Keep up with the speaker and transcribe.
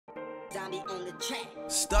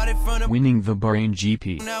Winning the Bahrain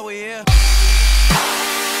GP. Now we're here.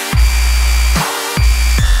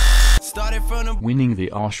 Winning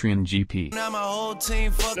the Austrian GP. Now my whole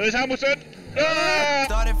team fuck. There's Hamilton.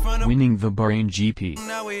 Winning the Bahrain GP.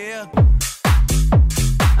 Now we're here.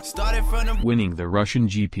 Winning the Russian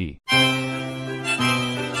GP.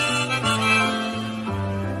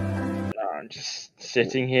 I'm just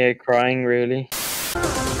sitting here crying, really.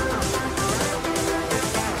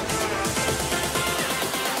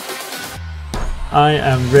 I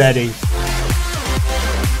am ready.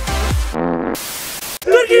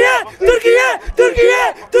 Turkiye! Turkiye!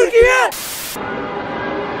 Turkiye! Turkiye!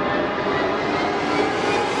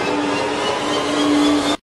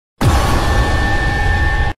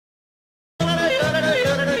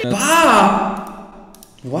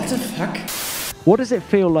 What the fuck? What does it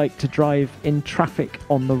feel like to drive in traffic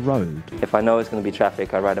on the road? If I know it's going to be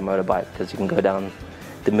traffic, I ride a motorbike because you can go down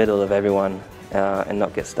the middle of everyone and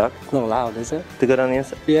not get stuck. It's not allowed, is it? To go down the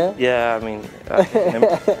inside? Yeah? Yeah, I mean,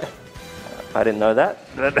 I didn't know that.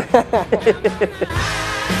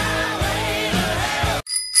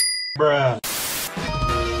 Bruh.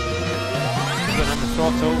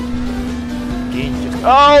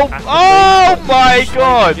 Oh my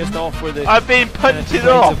god! I've been punted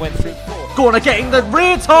off! Corner getting the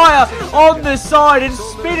rear tyre on the side and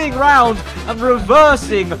spinning round and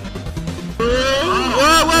reversing. Whoa!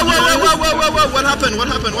 What happened? What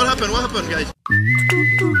happened? What happened? What happened, guys?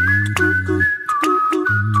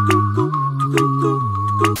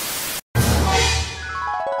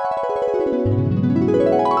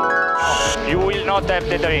 You will not have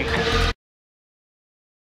the drink.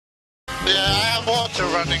 Yeah, I have water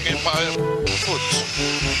running in my foot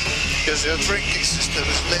because your drinking system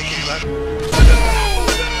is making like.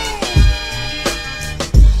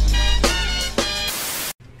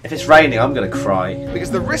 If it's raining, I'm gonna cry. Because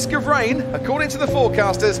the risk of rain, according to the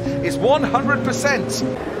forecasters, is 100%.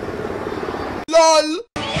 LOL!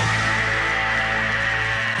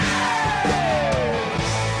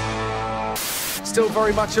 Still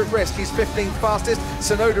very much at risk. He's 15th fastest.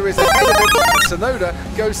 Sonoda is ahead of him. Sonoda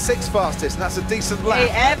goes 6th fastest, and that's a decent lap. Hey,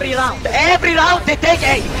 every round they take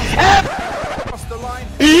a. Across the line,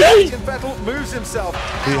 Vettel moves himself.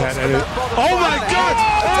 Oh my god!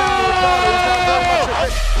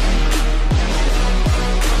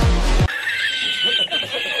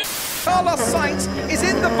 Carlos Sainz is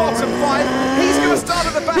in the bottom 5. He's going to start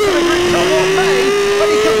at the back of the grid, come what may, but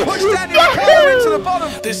he can push Daniel Ricciardo into the bottom.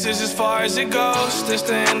 This is as far as it goes. This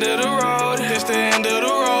the end of the road. This the end of the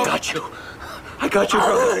road. Got you. I got you,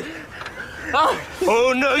 brother.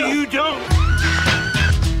 Oh no, you don't!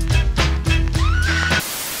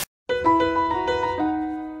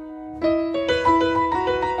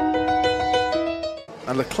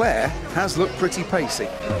 And Leclerc has looked pretty pacey.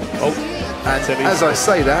 Oh, and as I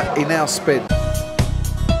say that, he now spins.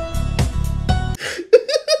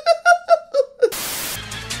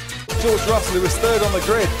 George Russell, who was 3rd on the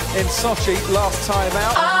grid in Sochi last time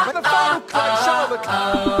out. And the final crash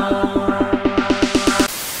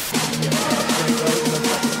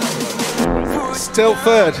still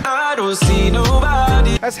 3rd. I don't see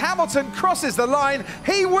nobody. As Hamilton crosses the line,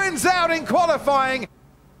 he wins out in qualifying.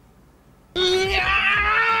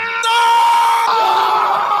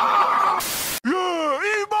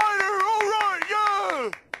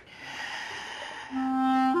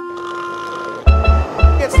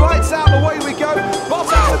 It's lights out, away we go.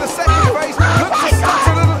 Bottas to the second race, looks to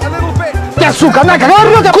stunt a little bit. And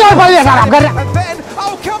then,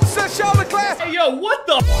 oh, comes Sir Charles Leclerc. Hey, yo, what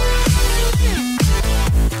the?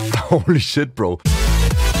 Holy shit, bro.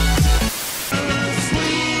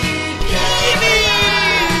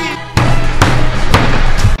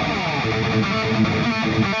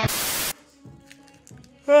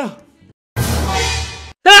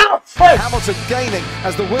 Hamilton gaining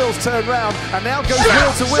as the wheels turn round, and now goes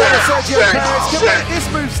wheel to wheel with Sergio Perez. Can let this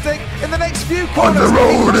move stick in the next few corners. And they're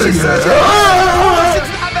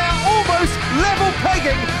almost level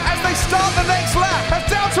pegging as they start the next lap. As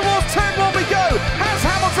down towards turn 1 we go. Has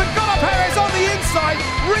Hamilton got up Perez on the inside,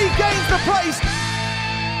 regains the place.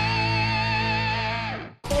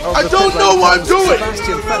 I don't know what I'm doing!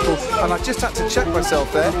 Sebastian Vettel, and I just had to check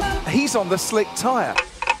myself there. He's on the slick tyre.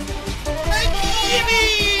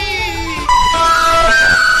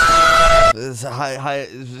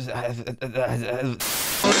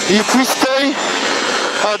 If we stay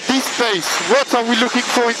at this pace, what are we looking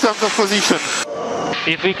for in terms of position?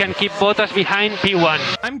 If we can keep Bottas behind P1.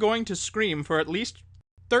 I'm going to scream for at least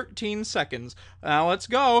 13 seconds. Now let's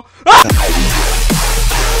go.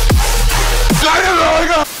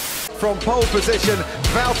 from pole position.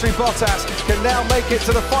 Valtteri Bottas can now make it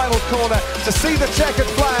to the final corner to see the checkered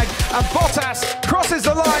flag, and Bottas crosses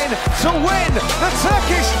the line to win the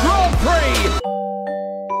Turkish Grand Prix.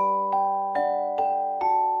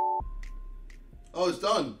 Oh, it's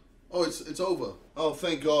done. Oh, it's over. Oh,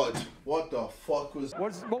 thank God. What the fuck was...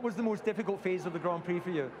 What was the most difficult phase of the Grand Prix for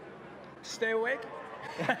you? Stay awake.